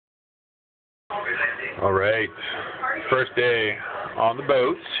All right, first day on the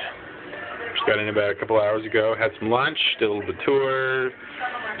boat. Just got in about a couple hours ago. Had some lunch, did a little bit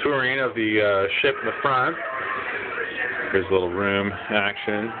touring of the ship in the front. Here's a little room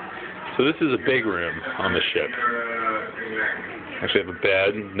action. So this is a big room on the ship. Actually have a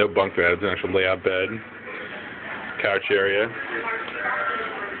bed, no bunk beds, an actual layout bed, couch area,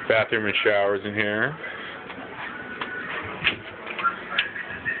 bathroom and showers in here.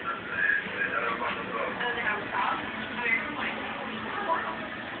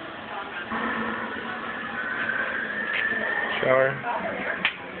 Shower.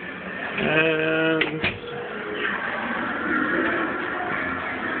 And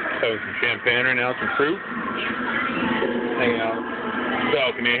having some champagne right now, some fruit. Hanging out on the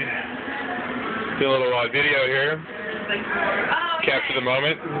balcony. Do a little video here. Capture the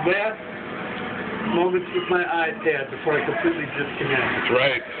moment. Last moments with my iPad before I completely disconnect. That's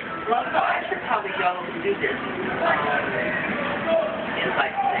right. Well, no, I should probably go and do this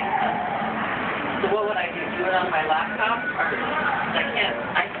invite thing. So what would I do? Do it on my laptop? Or I can't.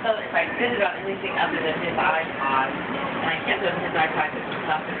 I still, if I did it on anything other than his iPod, and I can't do it on his iPod because it's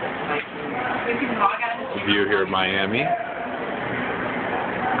not the information. We can log out of View here of Miami.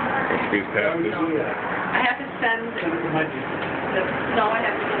 Squeeze past this. I have to send Send it to my no, I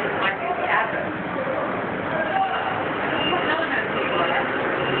have to send it to my new address. No one has to do that.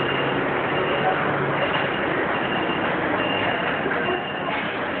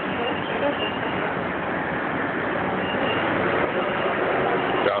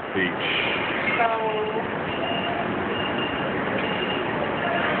 South Beach. So,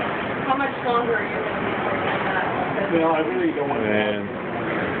 how much longer are you going to be working on that? Well, I really don't want to. And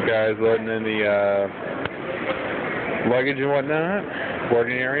guys loading in the luggage and whatnot.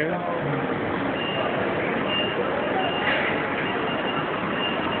 Boarding area.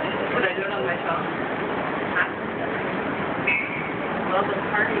 Would I do it on my phone? Well, the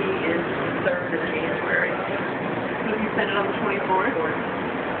party is the 3rd of January. So you send it on the 24th?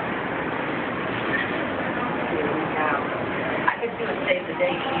 I could do a save the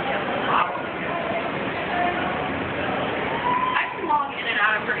date email the following. I can log in and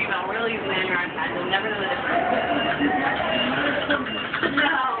out of her email really easily on your iPad. You'll never know the difference.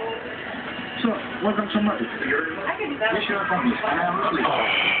 No. So, welcome to my... I can do that. Wish you a promise.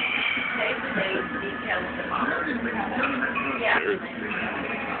 Save the date, details tomorrow. Yeah.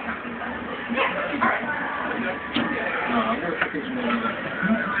 Yeah. All right. No, I'm going to take it.